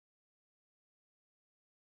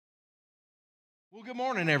Well, good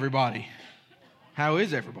morning, everybody. How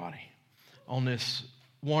is everybody on this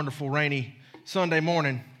wonderful rainy Sunday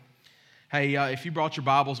morning? Hey, if you brought your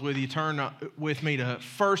Bibles with you, turn with me to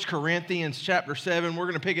 1 Corinthians chapter 7. We're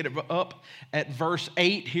going to pick it up at verse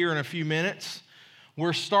 8 here in a few minutes.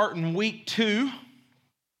 We're starting week 2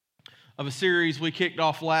 of a series we kicked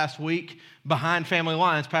off last week, Behind Family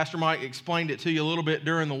Lines. Pastor Mike explained it to you a little bit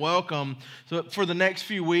during the welcome. So for the next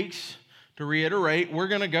few weeks, to reiterate, we're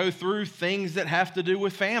going to go through things that have to do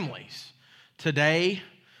with families. Today,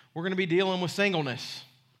 we're going to be dealing with singleness,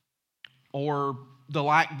 or the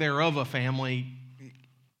lack thereof of family,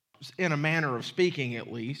 in a manner of speaking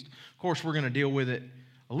at least. Of course, we're going to deal with it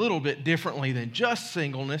a little bit differently than just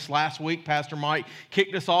singleness. Last week, Pastor Mike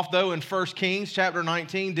kicked us off, though, in 1 Kings chapter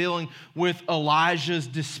 19, dealing with Elijah's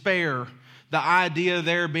despair. The idea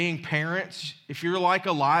there being, parents, if you're like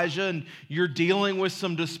Elijah and you're dealing with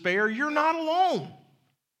some despair, you're not alone.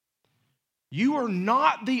 You are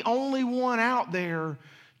not the only one out there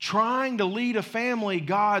trying to lead a family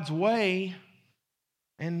God's way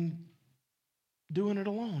and doing it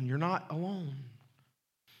alone. You're not alone.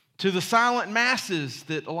 To the silent masses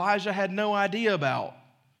that Elijah had no idea about,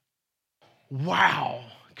 wow,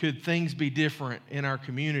 could things be different in our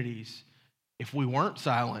communities if we weren't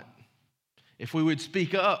silent? If we would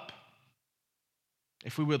speak up,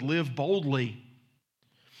 if we would live boldly.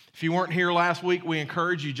 If you weren't here last week, we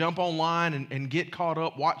encourage you, jump online and get caught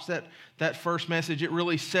up. Watch that first message. It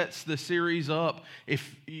really sets the series up.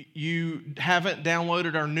 If you haven't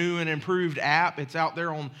downloaded our new and improved app, it's out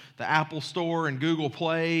there on the Apple Store and Google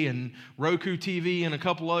Play and Roku TV and a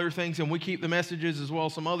couple other things. And we keep the messages as well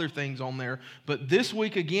as some other things on there. But this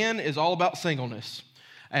week, again, is all about singleness.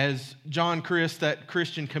 As John Crist, that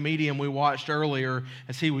Christian comedian we watched earlier,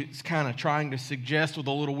 as he was kind of trying to suggest with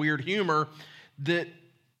a little weird humor, that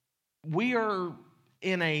we are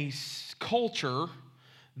in a culture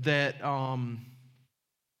that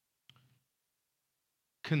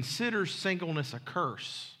considers singleness a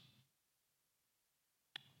curse.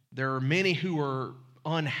 There are many who are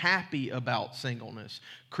unhappy about singleness.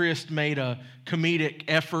 Crist made a comedic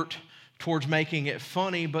effort towards making it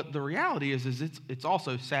funny, but the reality is it's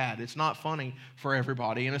also sad. It's not funny for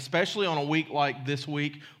everybody, and especially on a week like this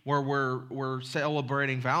week where we're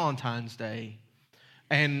celebrating Valentine's Day.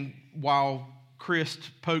 And while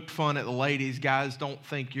Crist poked fun at the ladies, guys, don't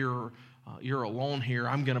think you're alone here.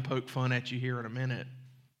 I'm going to poke fun at you here in a minute.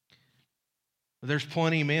 There's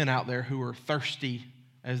plenty of men out there who are thirsty,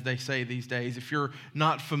 as they say these days. If you're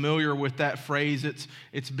not familiar with that phrase,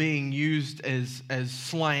 it's being used as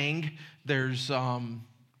slang. There's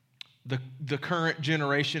the current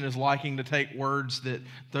generation is liking to take words that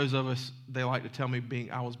those of us, they like to tell me,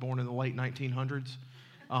 I was born in the late 1900s.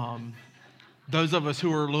 Those of us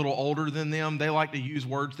who are a little older than them, they like to use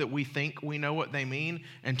words that we think we know what they mean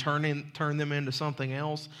and turn them into something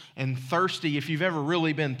else. And thirsty, if you've ever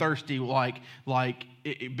really been thirsty, like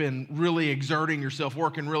been really exerting yourself,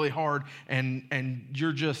 working really hard, and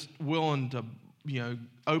you're just willing to,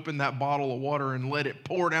 open that bottle of water and let it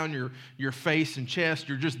pour down your face and chest.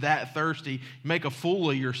 You're just that thirsty. Make a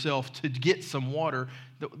fool of yourself to get some water.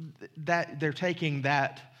 That they're taking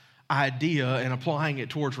that idea and applying it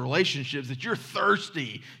towards relationships, that you're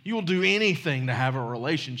thirsty. You will do anything to have a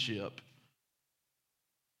relationship.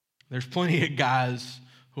 There's plenty of guys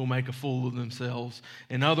who will make a fool of themselves.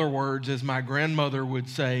 In other words, as my grandmother would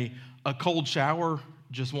say, a cold shower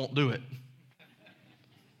just won't do it.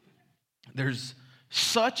 There's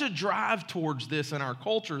such a drive towards this in our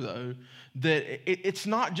culture, though, that it's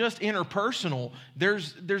not just interpersonal.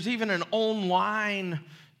 There's even an online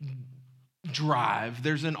drive.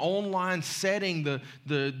 There's an online setting.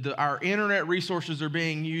 Our internet resources are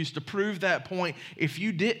being used to prove that point. If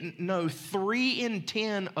you didn't know, 3 in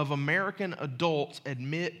 10 of American adults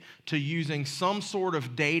admit to using some sort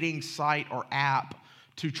of dating site or app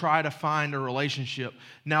to try to find a relationship.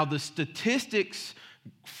 Now, the statistics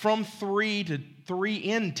from 3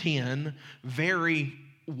 in 10 vary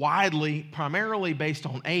widely, primarily based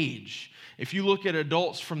on age. If you look at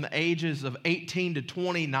adults from the ages of 18 to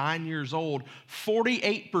 29 years old,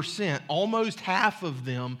 48%, almost half of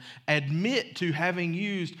them, admit to having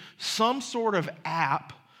used some sort of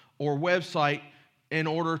app or website in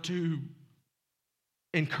order to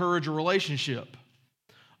encourage a relationship.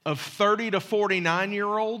 Of 30 to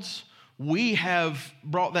 49-year-olds, we have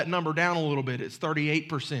brought that number down a little bit. It's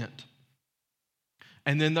 38%.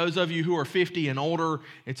 And then those of you who are 50 and older,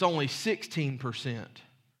 it's only 16%.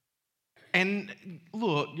 And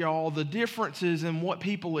look, y'all, the differences in what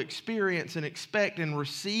people experience and expect and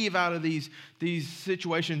receive out of these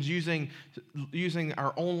situations using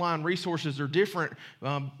our online resources are different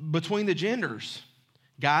between the genders.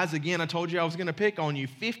 Guys, again, I told you I was going to pick on you.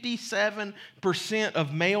 57%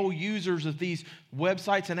 of male users of these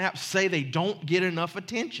websites and apps say they don't get enough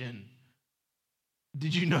attention.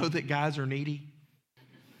 Did you know that guys are needy?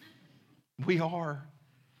 We are.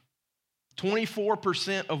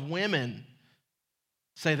 24% of women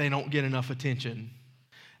say they don't get enough attention.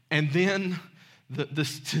 And then the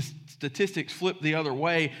statistics flip the other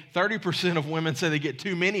way. 30% of women say they get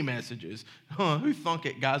too many messages. Who thunk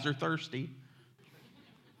it? Guys are thirsty.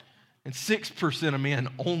 And 6% of men,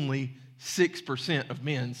 only 6% of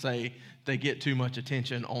men say they get too much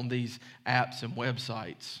attention on these apps and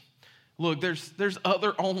websites. Look, there's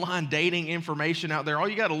other online dating information out there. All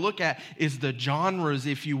you got to look at is the genres,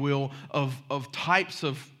 if you will, of types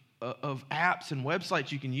of apps and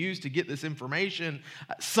websites you can use to get this information.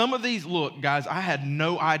 Some of these, look, guys, I had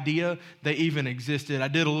no idea they even existed. I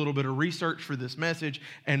did a little bit of research for this message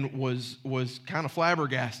and was kind of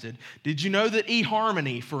flabbergasted. Did you know that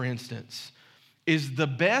eHarmony, for instance, is the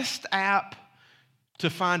best app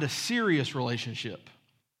to find a serious relationship?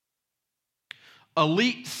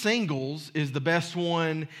 Elite Singles is the best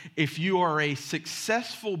one if you are a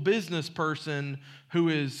successful business person who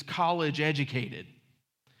is college educated.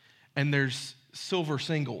 And there's Silver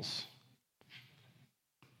Singles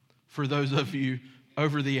for those of you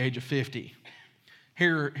over the age of 50.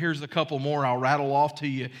 Here's a couple more I'll rattle off to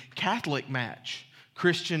you. Catholic Match,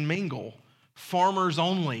 Christian Mingle, Farmers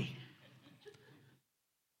Only.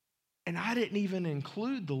 And I didn't even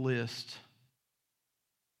include the list.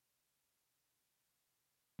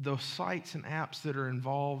 Those sites and apps that are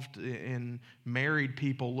involved in married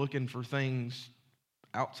people looking for things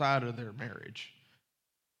outside of their marriage.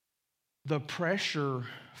 The pressure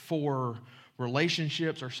for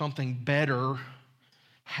relationships or something better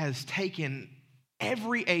has taken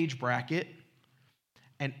every age bracket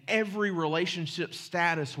and every relationship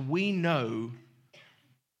status we know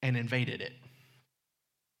and invaded it.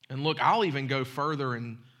 And look, I'll even go further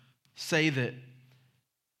and say that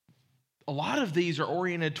a lot of these are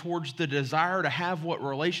oriented towards the desire to have what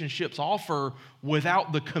relationships offer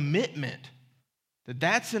without the commitment.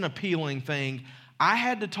 That's an appealing thing. I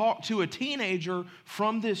had to talk to a teenager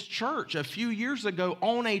from this church a few years ago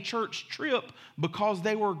on a church trip because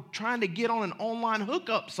they were trying to get on an online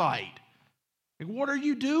hookup site. Like, what are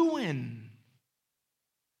you doing?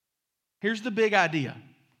 Here's the big idea.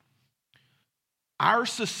 Our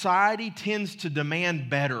society tends to demand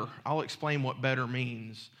better. I'll explain what better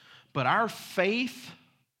means. But our faith,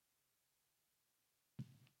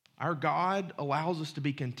 our God allows us to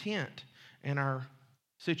be content in our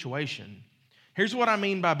situation. Here's what I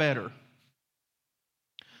mean by better.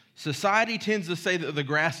 Society tends to say that the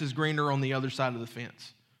grass is greener on the other side of the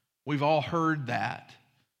fence. We've all heard that.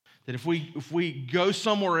 That if we go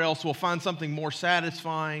somewhere else, we'll find something more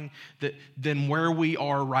satisfying than where we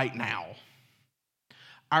are right now.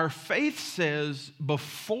 Our faith says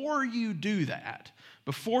before you do that,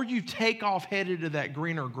 before you take off headed to that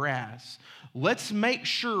greener grass, let's make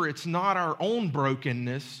sure it's not our own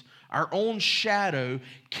brokenness, our own shadow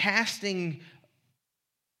casting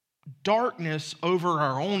darkness over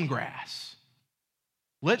our own grass.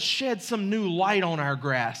 Let's shed some new light on our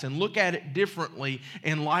grass and look at it differently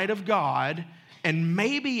in light of God. And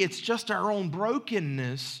maybe it's just our own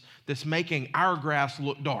brokenness that's making our grass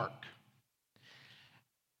look dark.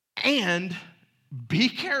 And be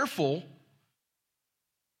careful,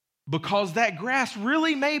 because that grass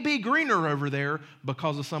really may be greener over there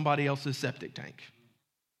because of somebody else's septic tank.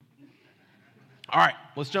 All right,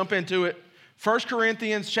 let's jump into it. 1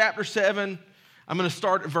 Corinthians chapter 7, I'm going to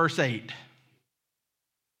start at verse 8.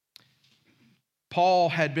 Paul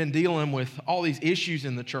had been dealing with all these issues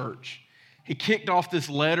in the church. He kicked off this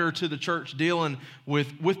letter to the church dealing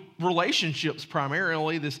with relationships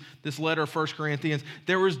primarily, this letter of 1 Corinthians.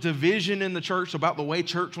 There was division in the church about the way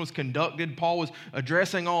church was conducted. Paul was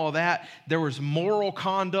addressing all of that. There was moral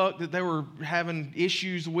conduct that they were having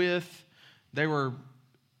issues with. There were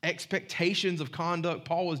expectations of conduct.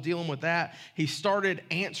 Paul was dealing with that. He started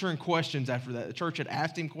answering questions after that. The church had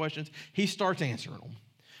asked him questions. He starts answering them.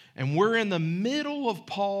 And we're in the middle of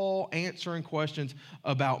Paul answering questions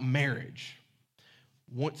about marriage.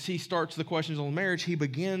 Once he starts the questions on marriage, he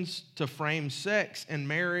begins to frame sex and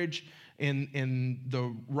marriage in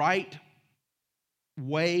the right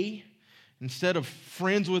way. Instead of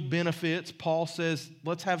friends with benefits, Paul says,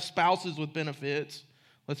 let's have spouses with benefits.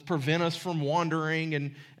 Let's prevent us from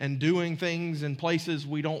wandering and doing things in places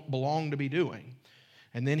we don't belong to be doing.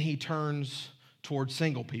 And then he turns towards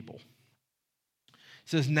single people. He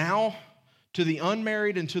says, now to the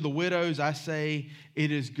unmarried and to the widows, I say,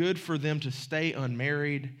 it is good for them to stay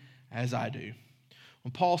unmarried as I do.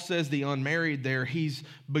 When Paul says the unmarried there, he's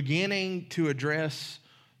beginning to address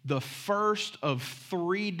the first of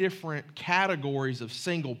three different categories of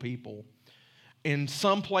single people. In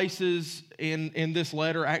some places in this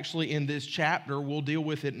letter, actually in this chapter, we'll deal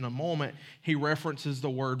with it in a moment, he references the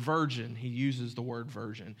word virgin. He uses the word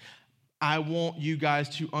virgin. I want you guys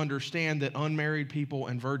to understand that unmarried people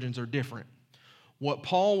and virgins are different. What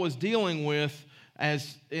Paul was dealing with,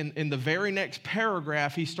 as in the very next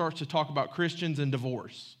paragraph, he starts to talk about Christians and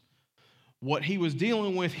divorce. What he was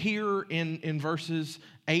dealing with here in verses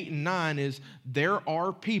 8 and 9 is there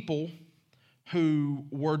are people who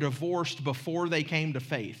were divorced before they came to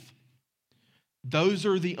faith. Those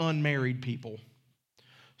are the unmarried people.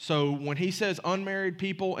 So when he says unmarried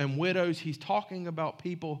people and widows, he's talking about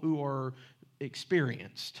people who are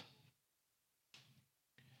experienced.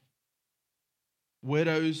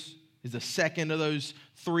 Widows is the second of those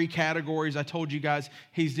three categories I told you guys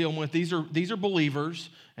he's dealing with. These are believers,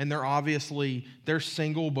 and they're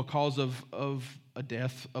single because of a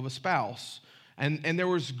death of a spouse. And there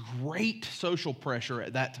was great social pressure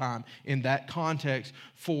at that time in that context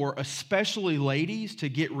for especially ladies to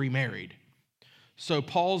get remarried. So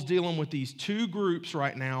Paul's dealing with these two groups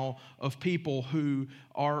right now of people who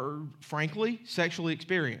are, frankly, sexually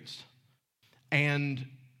experienced. And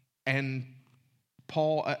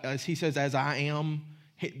Paul, as he says, as I am,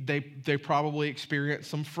 they probably experience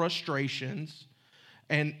some frustrations.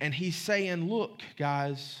 And he's saying, look,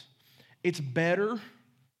 guys, it's better.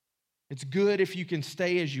 It's good if you can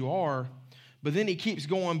stay as you are. But then he keeps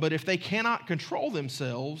going, but if they cannot control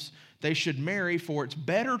themselves, they should marry, for it's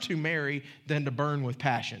better to marry than to burn with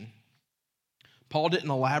passion. Paul didn't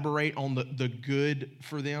elaborate on the good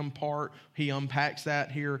for them part. He unpacks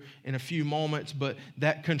that here in a few moments, but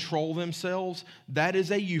that control themselves, that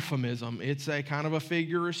is a euphemism. It's a kind of a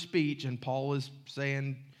figure of speech, and Paul is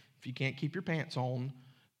saying, if you can't keep your pants on,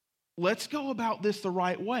 let's go about this the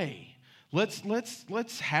right way. Let's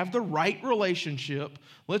have the right relationship.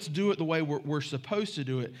 Let's do it the way we're supposed to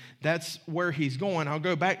do it. That's where he's going. I'll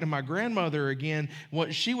go back to my grandmother again.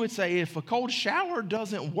 What she would say, if a cold shower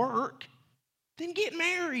doesn't work, then get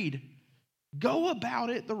married. Go about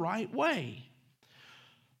it the right way.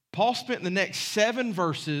 Paul spent the next 7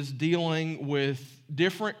 verses dealing with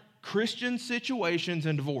different Christian situations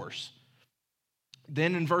and divorce.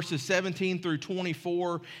 Then in verses 17 through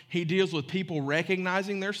 24, he deals with people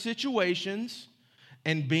recognizing their situations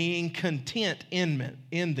and being content in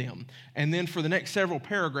them. And then for the next several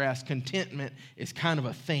paragraphs, contentment is kind of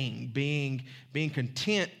a thing, being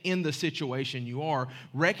content in the situation you are,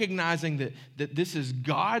 recognizing that this is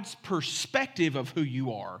God's perspective of who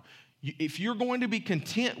you are. If you're going to be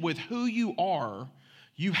content with who you are,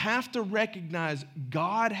 you have to recognize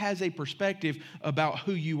God has a perspective about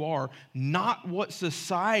who you are, not what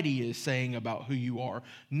society is saying about who you are,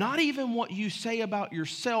 not even what you say about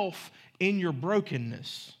yourself in your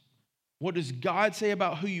brokenness. What does God say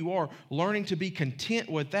about who you are? Learning to be content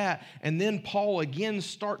with that. And then Paul again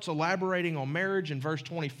starts elaborating on marriage in verse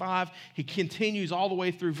 25. He continues all the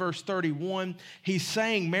way through verse 31. He's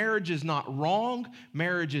saying marriage is not wrong.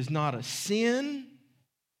 Marriage is not a sin.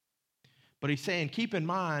 But he's saying, keep in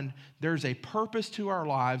mind, there's a purpose to our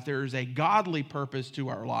lives. There's a godly purpose to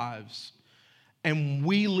our lives. And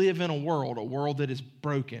we live in a world that is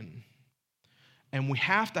broken. And we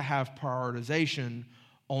have to have prioritization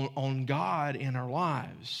on God in our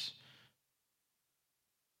lives.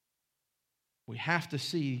 We have to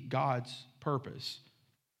see God's purpose.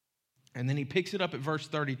 And then he picks it up at verse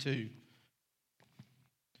 32.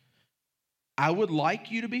 I would like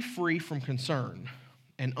you to be free from concern.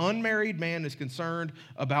 An unmarried man is concerned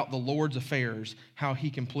about the Lord's affairs, how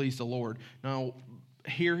he can please the Lord. Now,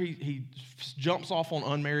 here he jumps off on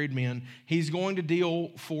unmarried men. He's going to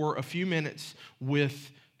deal for a few minutes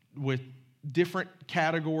with different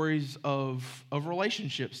categories of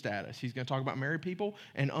relationship status. He's going to talk about married people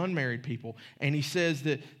and unmarried people. And he says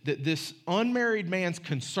that this unmarried man's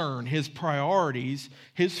concern, his priorities,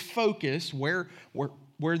 his focus, where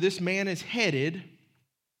this man is headed,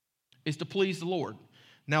 is to please the Lord.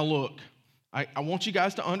 Now look, I want you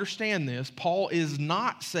guys to understand this. Paul is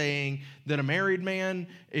not saying that a married man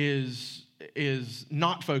is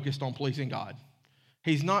not focused on pleasing God.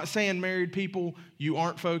 He's not saying married people, you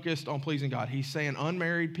aren't focused on pleasing God. He's saying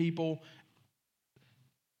unmarried people.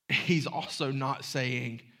 He's also not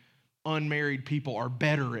saying unmarried people are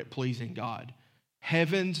better at pleasing God.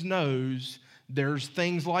 Heavens knows There's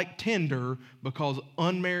things like Tinder because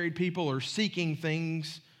unmarried people are seeking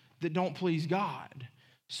things that don't please God.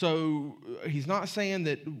 So he's not saying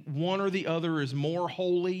that one or the other is more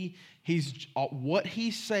holy. What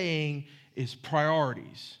he's saying is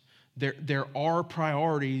priorities. There are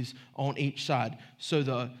priorities on each side. So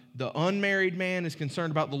the unmarried man is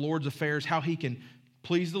concerned about the Lord's affairs, how he can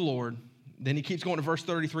please the Lord. Then he keeps going to verse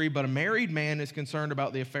 33, but a married man is concerned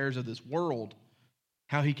about the affairs of this world,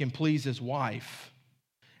 how he can please his wife.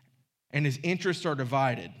 And his interests are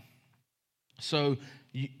divided. So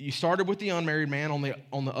you started with the unmarried man.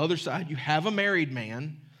 On the other side, you have a married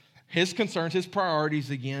man. His concerns, his priorities,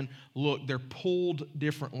 again, look, they're pulled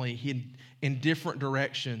differently in different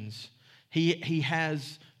directions. He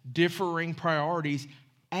has differing priorities,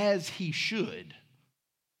 as he should.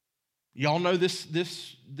 Y'all know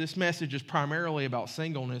this message is primarily about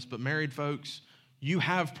singleness, but married folks, you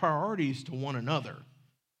have priorities to one another.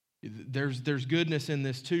 There's goodness in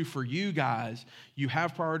this too for you guys. You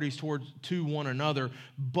have priorities to one another,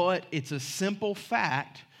 but it's a simple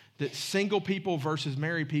fact that single people versus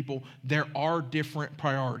married people, there are different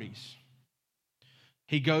priorities.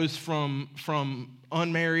 He goes from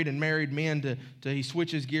unmarried and married men to he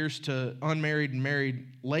switches gears to unmarried and married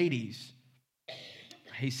ladies.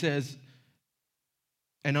 He says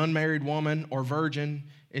an unmarried woman or virgin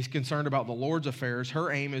is concerned about the Lord's affairs.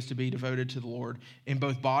 Her aim is to be devoted to the Lord in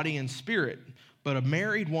both body and spirit. But a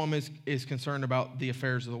married woman is concerned about the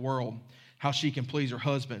affairs of the world, how she can please her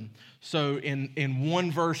husband. So in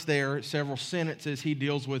one verse there, several sentences, he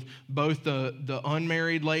deals with both the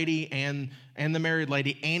unmarried lady and the married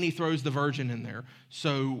lady, and he throws the virgin in there.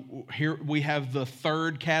 So here we have the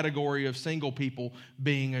third category of single people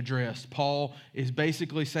being addressed. Paul is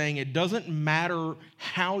basically saying it doesn't matter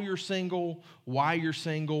how you're single, why you're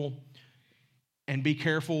single, and be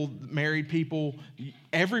careful, married people,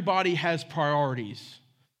 everybody has priorities.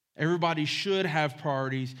 Everybody should have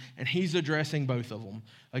priorities, and he's addressing both of them.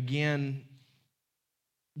 Again,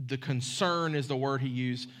 the concern is the word he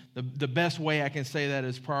used. The best way I can say that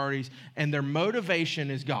is priorities, and their motivation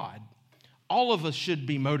is God. All of us should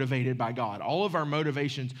be motivated by God. All of our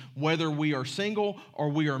motivations, whether we are single or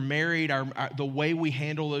we are married, the way we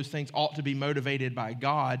handle those things ought to be motivated by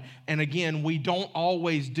God. And again, we don't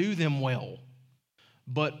always do them well.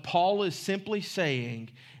 But Paul is simply saying,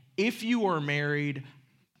 if you are married,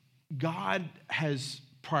 God has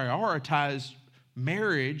prioritized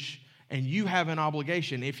marriage, and you have an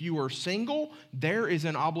obligation. If you are single, there is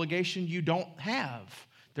an obligation you don't have.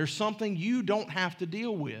 There's something you don't have to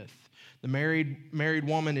deal with. The married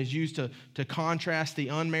woman is used to contrast the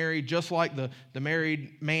unmarried, just like the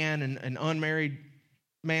married man and unmarried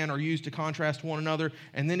man are used to contrast one another.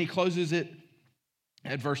 And then he closes it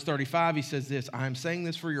at verse 35. He says this, I am saying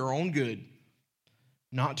this for your own good,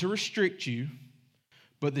 not to restrict you,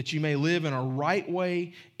 but that you may live in a right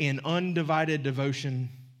way in undivided devotion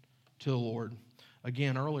to the Lord.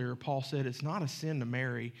 Again, earlier, Paul said it's not a sin to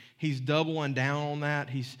marry. He's doubling down on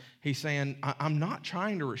that. He's saying, I'm not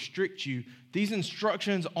trying to restrict you. These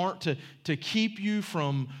instructions aren't to keep you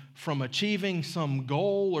from achieving some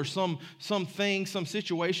goal or something, some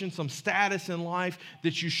situation, some status in life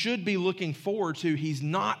that you should be looking forward to. He's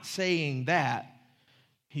not saying that.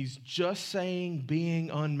 He's just saying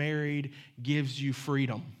being unmarried gives you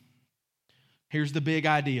freedom. Here's the big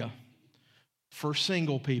idea for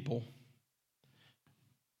single people.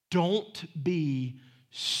 Don't be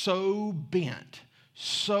so bent,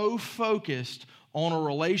 so focused on a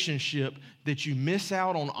relationship that you miss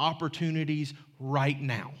out on opportunities right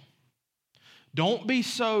now. Don't be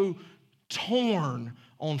so torn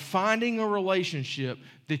on finding a relationship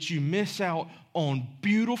that you miss out on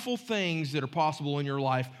beautiful things that are possible in your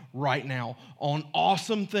life right now, on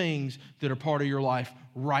awesome things that are part of your life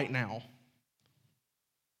right now.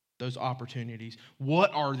 Those opportunities.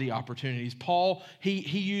 What are the opportunities? Paul, he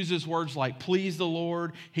uses words like please the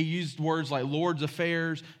Lord. He used words like Lord's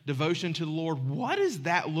affairs, devotion to the Lord. What does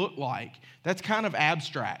that look like? That's kind of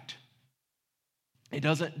abstract. It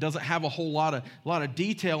doesn't have a whole lot of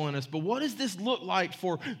detail in us, but what does this look like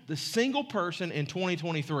for the single person in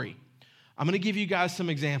 2023? I'm going to give you guys some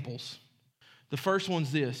examples. The first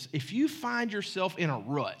one's this. If you find yourself in a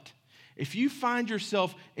rut, if you find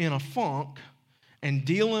yourself in a funk and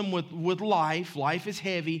dealing with life is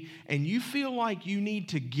heavy, and you feel like you need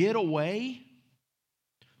to get away,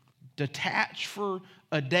 detach for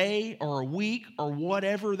a day or a week or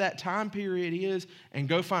whatever that time period is, and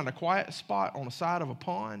go find a quiet spot on the side of a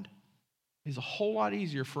pond, is a whole lot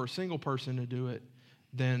easier for a single person to do it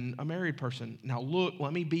than a married person. Now look,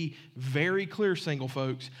 let me be very clear, single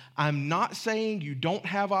folks. I'm not saying you don't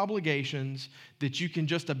have obligations, that you can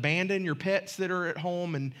just abandon your pets that are at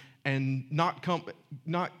home and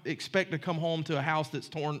not expect to come home to a house that's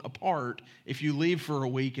torn apart if you leave for a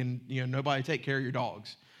week and nobody take care of your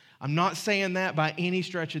dogs. I'm not saying that by any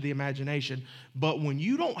stretch of the imagination, but when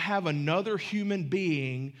you don't have another human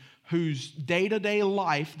being whose day-to-day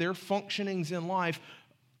life, their functionings in life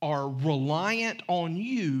are reliant on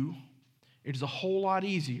you, it is a whole lot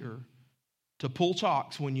easier to pull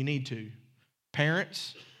chocks when you need to.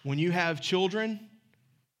 Parents, when you have children,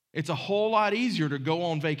 it's a whole lot easier to go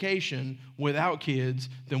on vacation without kids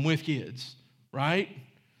than with kids, right?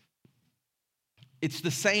 It's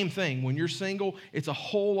the same thing. When you're single, it's a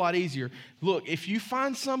whole lot easier. Look, if you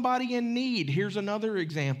find somebody in need, here's another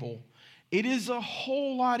example. It is a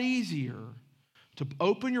whole lot easier to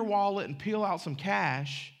open your wallet and peel out some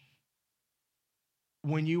cash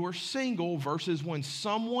when you are single versus when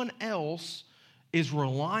someone else is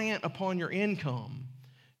reliant upon your income.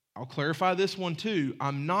 I'll clarify this one too.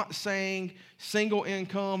 I'm not saying single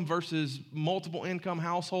income versus multiple income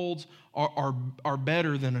households are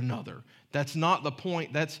better than another. That's not the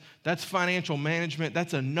point. That's financial management.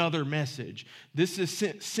 That's another message. This is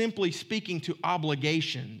simply speaking to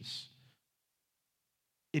obligations.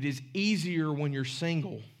 It is easier when you're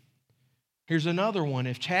single. Here's another one.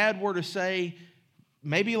 If Chad were to say,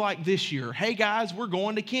 maybe like this year, hey guys, we're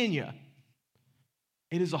going to Kenya.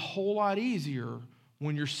 It is a whole lot easier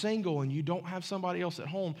when you're single and you don't have somebody else at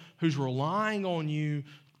home who's relying on you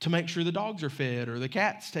to make sure the dogs are fed or the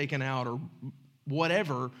cat's taken out or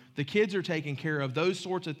whatever, the kids are taken care of, those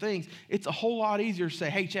sorts of things. It's a whole lot easier to say,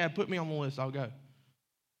 hey Chad, put me on the list, I'll go.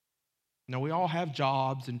 Now, we all have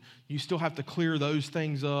jobs, and you still have to clear those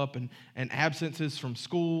things up and absences from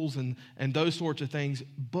schools and those sorts of things,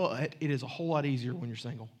 but it is a whole lot easier when you're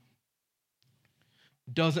single.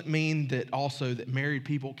 Doesn't mean that also that married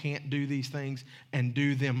people can't do these things and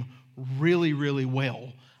do them really, really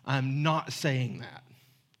well. I'm not saying that.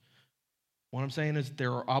 What I'm saying is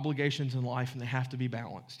there are obligations in life, and they have to be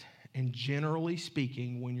balanced. And generally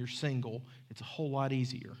speaking, when you're single, it's a whole lot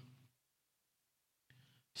easier.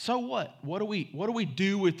 So what? What do we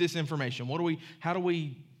do with this information? How do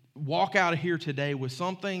we walk out of here today with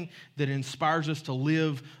something that inspires us to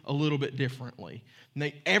live a little bit differently? Now,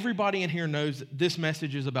 everybody in here knows that this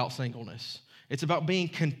message is about singleness. It's about being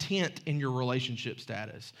content in your relationship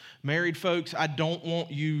status. Married folks, I don't want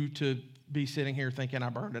you to be sitting here thinking I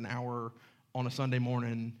burned an hour on a Sunday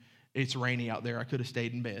morning. It's rainy out there. I could have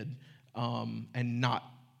stayed in bed and not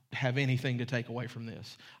have anything to take away from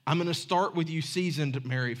this. I'm going to start with you seasoned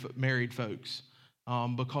married folks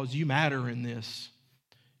because you matter in this.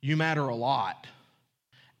 You matter a lot.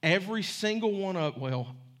 Every single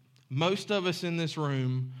most of us in this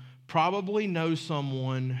room probably know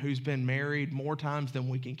someone who's been married more times than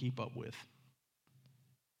we can keep up with.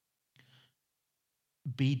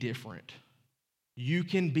 Be different. You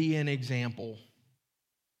can be an example.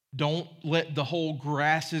 Don't let the whole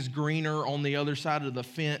grass is greener on the other side of the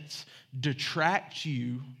fence detract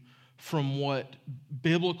you from what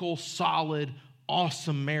biblical, solid,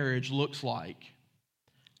 awesome marriage looks like.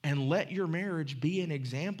 And let your marriage be an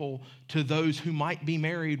example to those who might be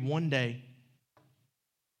married one day.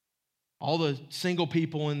 All the single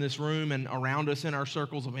people in this room and around us in our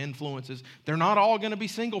circles of influences, they're not all going to be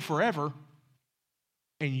single forever.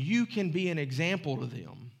 And you can be an example to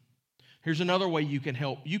them. Here's another way you can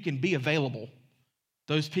help. You can be available.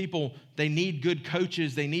 Those people, they need good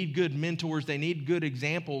coaches. They need good mentors. They need good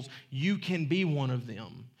examples. You can be one of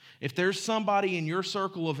them. If there's somebody in your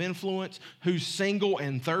circle of influence who's single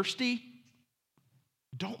and thirsty,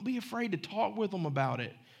 don't be afraid to talk with them about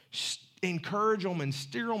it. Encourage them and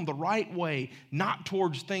steer them the right way, not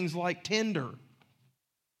towards things like Tinder.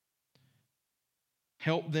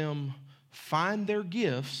 Help them find their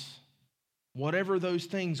gifts, whatever those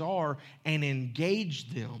things are, and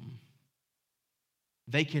engage them.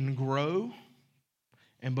 They can grow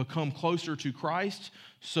and become closer to Christ,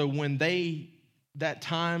 so when that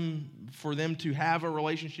time for them to have a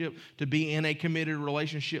relationship, to be in a committed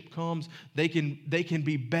relationship comes, they can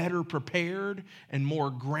be better prepared and more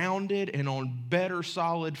grounded and on better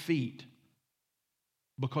solid feet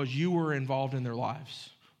because you were involved in their lives.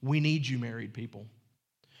 We need you, married people.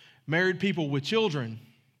 Married people with children,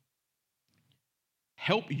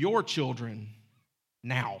 help your children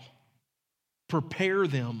now. Prepare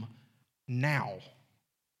them now.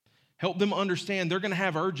 Help them understand they're going to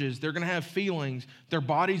have urges, they're going to have feelings, their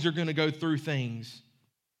bodies are going to go through things.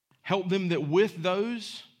 Help them that with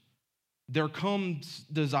those, there comes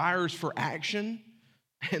desires for action,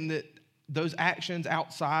 and that those actions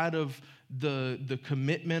outside of the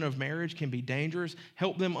commitment of marriage can be dangerous.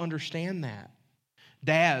 Help them understand that.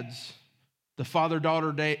 Dads, the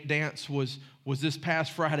father-daughter dance was this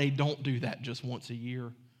past Friday. Don't do that just once a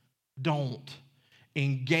year. Don't.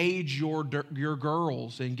 Engage your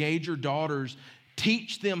girls. Engage your daughters.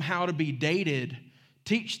 Teach them how to be dated.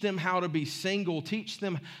 Teach them how to be single. Teach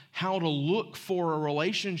them how to look for a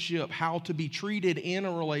relationship, how to be treated in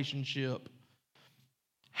a relationship.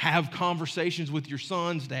 Have conversations with your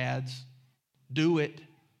sons, dads. Do it.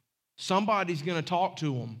 Somebody's going to talk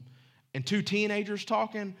to them. And two teenagers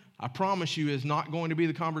talking, I promise you, is not going to be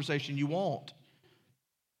the conversation you want.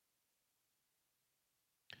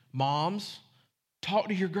 Moms, talk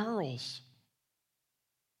to your girls.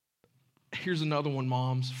 Here's another one,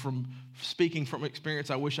 moms. From speaking from experience,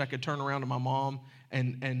 I wish I could turn around to my mom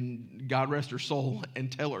and God rest her soul and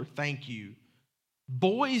tell her thank you.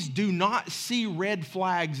 Boys do not see red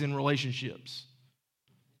flags in relationships.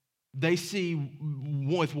 They see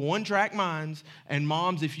with one-track minds. And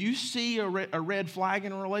moms, if you see a red flag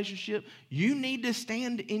in a relationship, you need to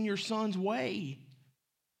stand in your son's way.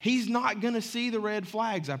 He's not going to see the red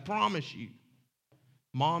flags, I promise you.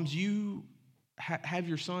 Moms, you have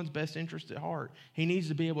your son's best interest at heart. He needs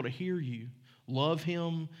to be able to hear you, love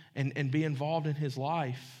him, and be involved in his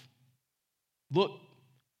life. Look,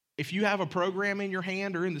 if you have a program in your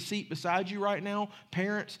hand or in the seat beside you right now,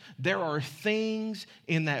 parents, there are things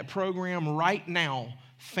in that program right now.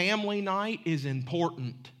 Family night is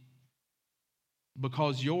important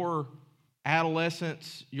because your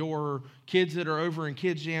adolescents, your kids that are over in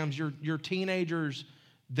kids jams, your teenagers,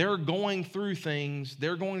 they're going through things.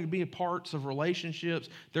 They're going to be parts of relationships.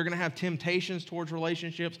 They're going to have temptations towards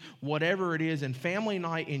relationships, whatever it is. And family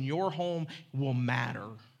night in your home will matter.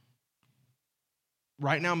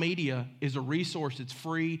 Right Now Media is a resource. It's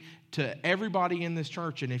free to everybody in this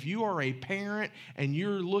church. And if you are a parent and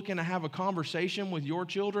you're looking to have a conversation with your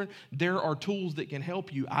children, there are tools that can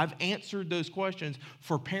help you. I've answered those questions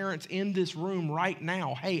for parents in this room right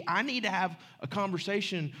now. Hey, I need to have a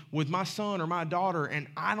conversation with my son or my daughter, and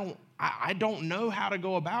I don't know how to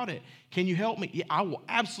go about it. Can you help me? Yeah, I will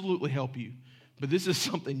absolutely help you. But this is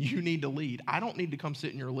something you need to lead. I don't need to come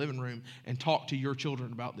sit in your living room and talk to your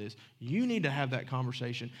children about this. You need to have that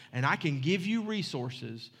conversation, and I can give you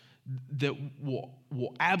resources that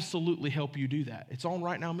will absolutely help you do that. It's on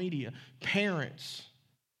Right Now Media. Parents,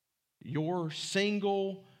 your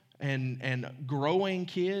single and growing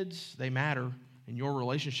kids, they matter, and your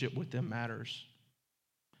relationship with them matters.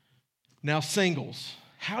 Now, singles,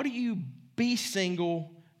 how do you be single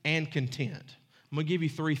and content? I'm going to give you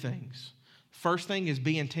 3 things. First thing is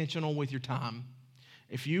be intentional with your time.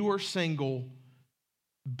 If you are single,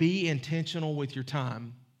 be intentional with your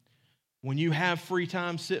time. When you have free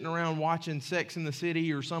time sitting around watching Sex and the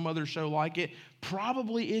City or some other show like it,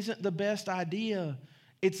 probably isn't the best idea.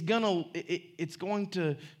 It's going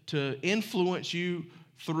to influence you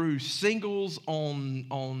through singles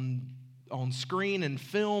on screen and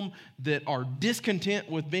film that are discontent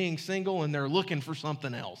with being single and they're looking for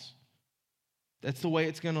something else. That's the way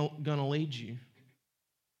it's gonna lead you.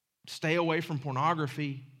 Stay away from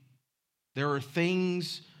pornography. There are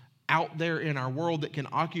things out there in our world that can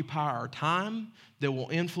occupy our time that will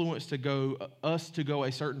influence us to go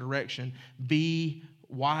a certain direction. Be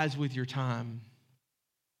wise with your time.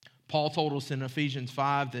 Paul told us in Ephesians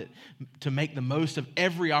 5 that to make the most of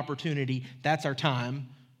every opportunity, that's our time,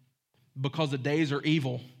 because the days are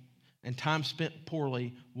evil and time spent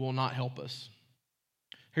poorly will not help us.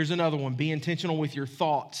 Here's another one. Be intentional with your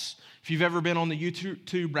thoughts. If you've ever been on the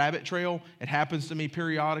YouTube rabbit trail, it happens to me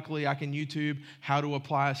periodically. I can YouTube how to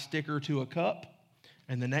apply a sticker to a cup.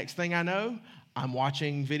 And the next thing I know, I'm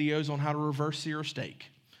watching videos on how to reverse sear a steak.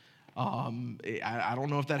 I don't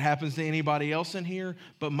know if that happens to anybody else in here,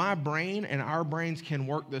 but my brain and our brains can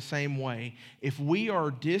work the same way. If we are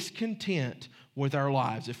discontent with our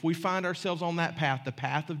lives, if we find ourselves on that path, the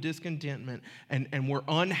path of discontentment, and we're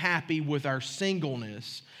unhappy with our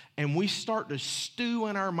singleness, and we start to stew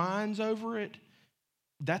in our minds over it,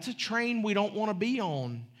 that's a train we don't want to be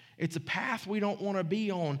on. It's a path we don't want to be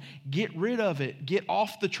on. Get rid of it. Get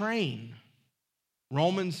off the train.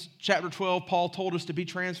 Romans chapter 12, Paul told us to be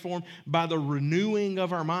transformed by the renewing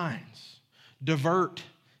of our minds. Divert.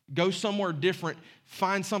 Go somewhere different.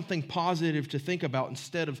 Find something positive to think about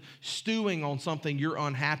instead of stewing on something you're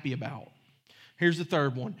unhappy about. Here's the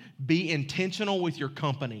third one. Be intentional with your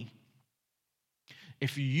company.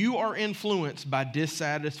 If you are influenced by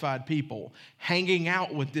dissatisfied people, hanging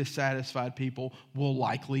out with dissatisfied people will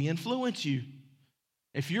likely influence you.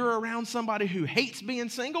 If you're around somebody who hates being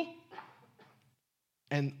single,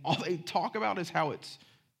 and all they talk about is how it's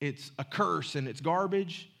it's a curse and it's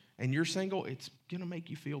garbage, and you're single, it's going to make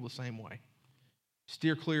you feel the same way.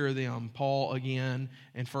 Steer clear of them. Paul, again,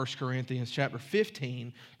 in 1 Corinthians chapter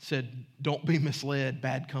 15, said, don't be misled.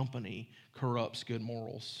 Bad company corrupts good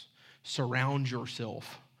morals. Surround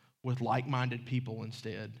yourself with like-minded people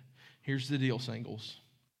instead. Here's the deal, singles.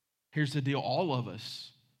 Here's the deal, all of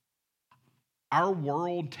us. Our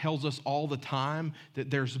world tells us all the time that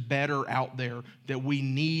there's better out there, that we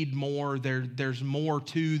need more, there's more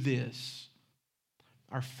to this.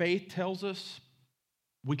 Our faith tells us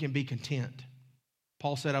we can be content.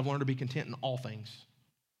 Paul said, I've learned to be content in all things.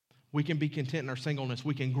 We can be content in our singleness.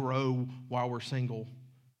 We can grow while we're single.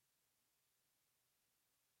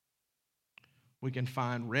 We can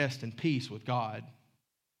find rest and peace with God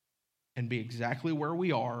and be exactly where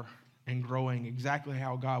we are and growing exactly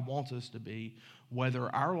how God wants us to be,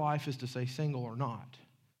 whether our life is to stay single or not.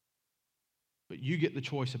 But you get the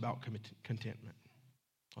choice about contentment.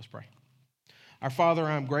 Let's pray. Our Father,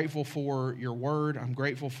 I'm grateful for your word. I'm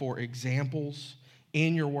grateful for examples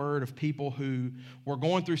in your word of people who were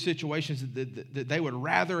going through situations that they would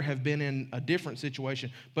rather have been in a different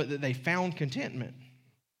situation, but that they found contentment.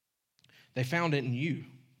 They found it in you.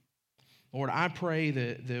 Lord, I pray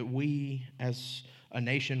that we as a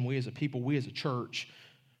nation, we as a people, we as a church,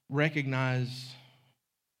 recognize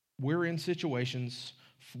we're in situations,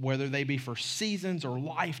 whether they be for seasons or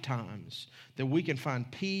lifetimes, that we can find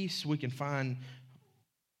peace, we can find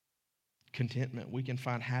contentment, we can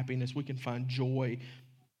find happiness, we can find joy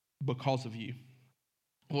because of you.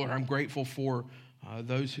 Lord, I'm grateful for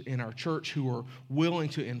those in our church who are willing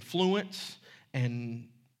to influence and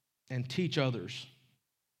teach others.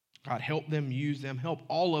 God, help them, use them, help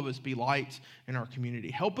all of us be lights in our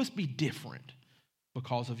community. Help us be different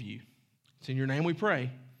because of you. It's in your name we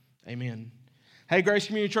pray. Amen. Hey, Grace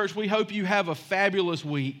Community Church, we hope you have a fabulous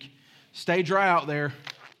week. Stay dry out there.